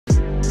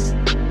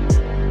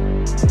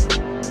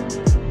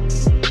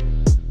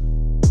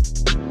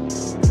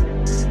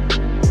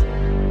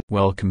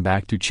Welcome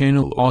back to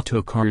channel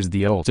Autocars,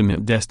 the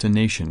ultimate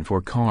destination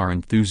for car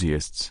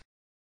enthusiasts.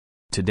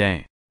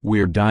 Today,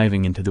 we're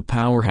diving into the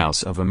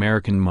powerhouse of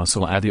American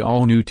muscle at the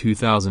all-new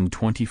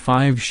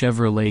 2025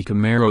 Chevrolet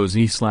Camaro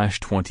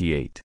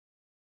Z/28.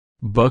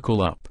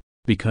 Buckle up,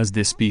 because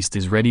this beast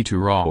is ready to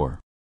roar.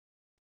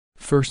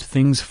 First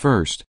things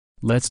first,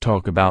 let's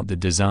talk about the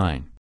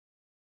design.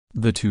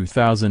 The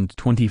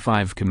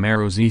 2025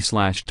 Camaro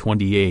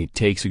Z/28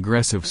 takes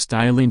aggressive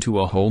styling to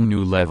a whole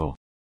new level.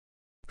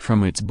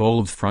 From its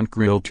bold front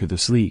grille to the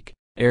sleek,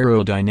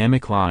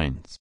 aerodynamic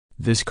lines,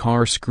 this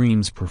car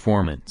screams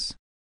performance.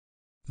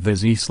 The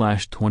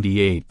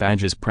Z/28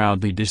 badge is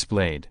proudly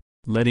displayed,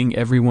 letting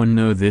everyone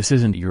know this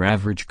isn't your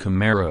average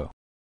Camaro.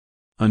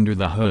 Under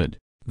the hood,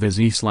 the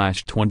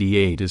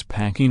Z/28 is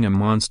packing a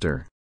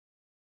monster.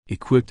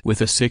 Equipped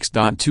with a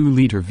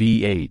 6.2-liter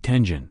V8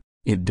 engine,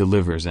 it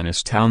delivers an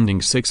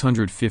astounding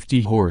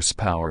 650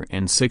 horsepower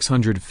and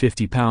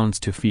 650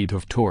 pounds-feet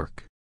of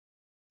torque.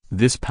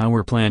 This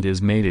power plant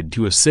is mated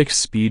to a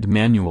 6-speed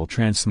manual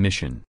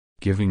transmission,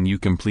 giving you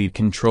complete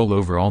control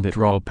over all that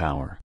raw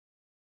power.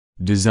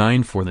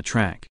 Designed for the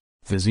track,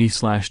 the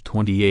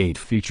Z/28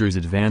 features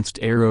advanced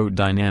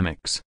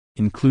aerodynamics,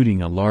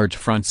 including a large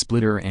front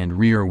splitter and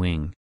rear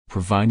wing,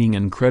 providing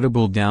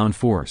incredible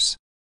downforce.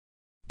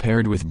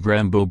 Paired with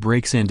Brembo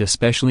brakes and a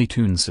specially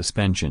tuned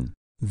suspension,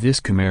 this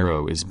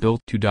Camaro is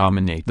built to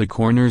dominate the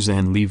corners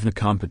and leave the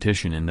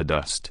competition in the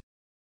dust.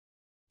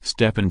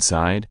 Step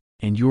inside,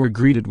 and you're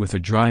greeted with a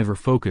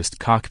driver-focused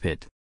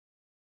cockpit.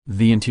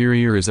 The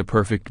interior is a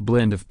perfect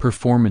blend of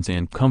performance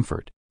and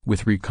comfort,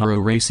 with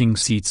Recaro racing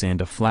seats and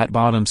a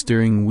flat-bottom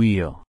steering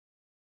wheel.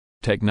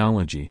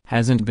 Technology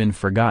hasn't been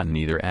forgotten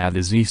either, as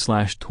the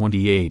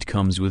Z/28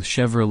 comes with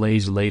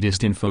Chevrolet's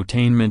latest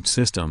infotainment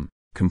system,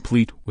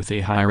 complete with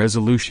a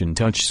high-resolution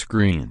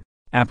touchscreen,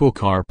 Apple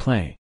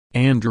CarPlay,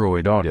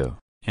 Android Auto,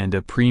 and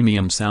a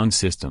premium sound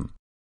system.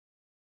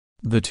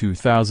 The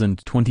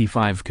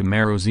 2025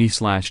 Camaro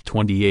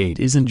Z/28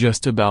 isn't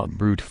just about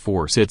brute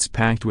force, it's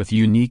packed with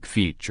unique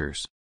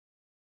features.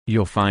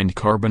 You'll find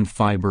carbon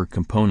fiber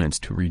components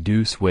to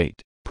reduce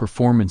weight,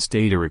 performance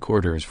data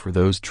recorders for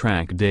those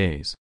track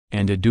days,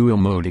 and a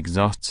dual-mode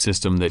exhaust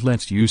system that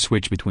lets you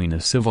switch between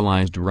a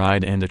civilized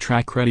ride and a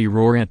track-ready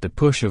roar at the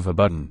push of a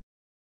button.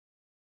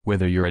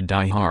 Whether you're a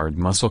die-hard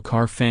muscle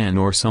car fan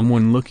or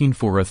someone looking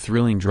for a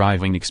thrilling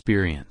driving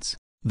experience,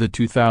 the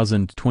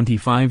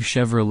 2025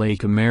 Chevrolet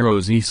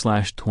Camaro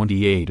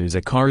Z/28 is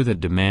a car that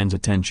demands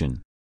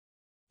attention.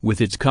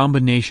 With its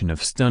combination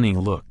of stunning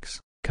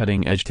looks,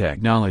 cutting-edge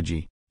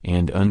technology,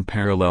 and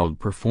unparalleled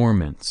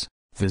performance,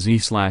 the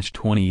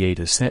Z/28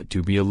 is set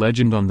to be a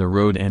legend on the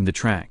road and the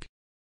track.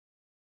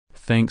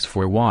 Thanks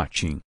for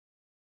watching.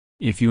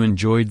 If you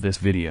enjoyed this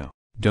video,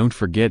 don't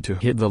forget to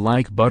hit the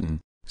like button,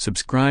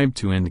 subscribe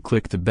to and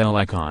click the bell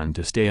icon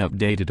to stay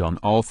updated on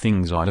all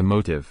things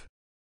automotive.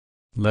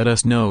 Let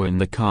us know in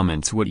the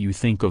comments what you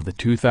think of the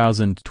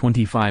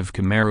 2025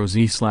 Camaro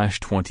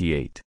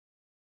Z/28.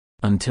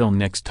 Until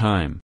next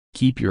time,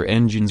 keep your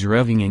engines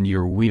revving and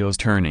your wheels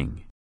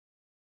turning.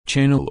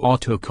 Channel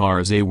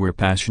Autocars, where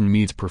passion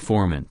meets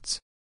performance.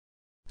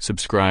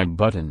 Subscribe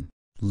button,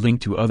 link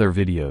to other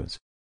videos.